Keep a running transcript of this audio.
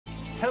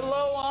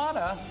Hello,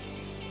 Anna.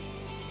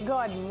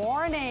 Good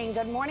morning.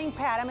 Good morning,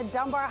 Pat. I'm at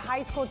Dunbar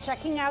High School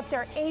checking out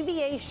their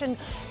aviation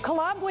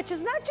club, which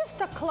is not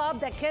just a club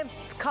that kids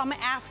come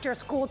after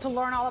school to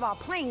learn all about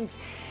planes.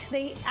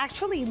 They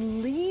actually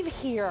leave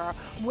here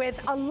with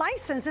a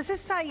license. This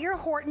is Zaire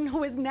Horton,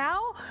 who is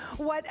now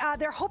what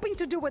they're hoping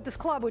to do with this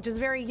club, which is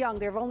very young.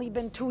 They've only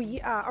been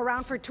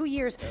around for 2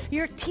 years.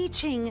 You're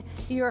teaching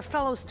your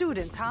fellow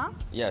students, huh?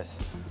 Yes.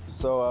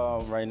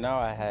 So right now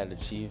I had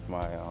achieved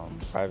my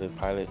private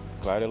pilot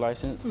glider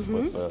license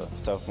with a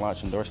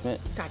self-launch endorsement.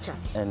 Gotcha.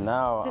 And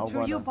now Is it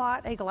true you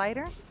bought a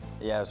glider?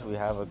 Yes, we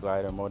have a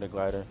glider, motor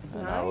glider,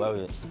 and I love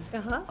it.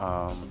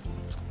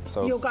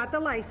 So You got the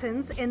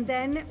license, and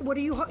then what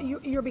are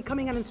you're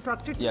becoming an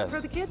instructor for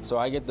the kids? So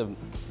I get to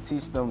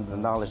teach them the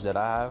knowledge that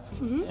I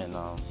have, and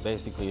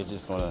basically it's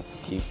just going to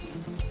keep,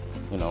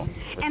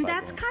 And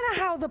that's kind of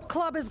how the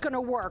club is going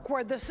to work,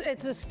 where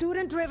it's a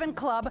student-driven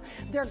club.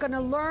 They're going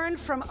to learn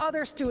from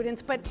other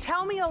students. But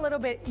tell me a little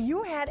bit,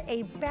 you had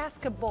a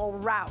basketball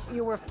route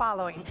you were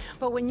following,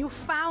 but when you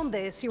found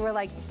this, you were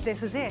like,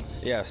 this is it.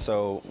 Yeah,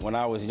 so when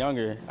I was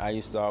younger, I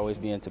used to always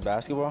be into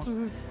basketball,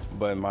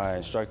 but my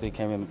instructor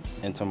came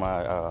into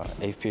my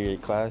 8th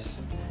period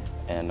class,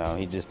 and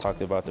he just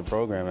talked about the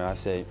program, and I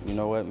said, you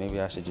know what, maybe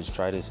I should just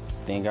try this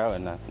thing out,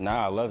 and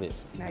now I love it.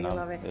 Now you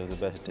love it. It was the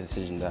best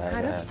decision that I had.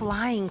 How does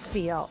flying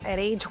feel at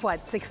age,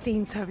 what,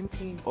 16,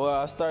 17? Well,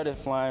 I started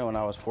flying when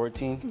I was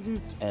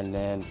 14, and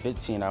then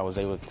 15 I was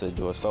able to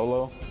do a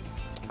solo,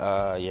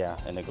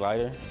 in a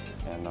glider,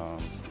 and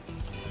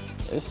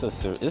it's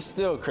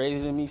still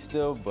crazy to me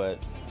still, but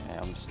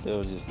I'm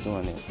still just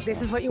doing it.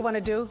 This is what you want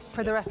to do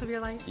for the rest of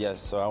your life?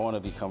 Yes, so I want to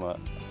become a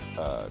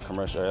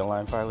commercial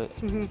airline pilot.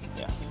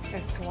 Yeah.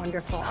 That's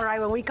wonderful. All right,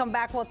 when we come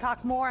back, we'll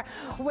talk more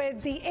with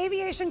the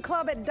Aviation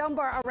Club at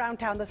Dunbar around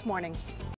town this morning.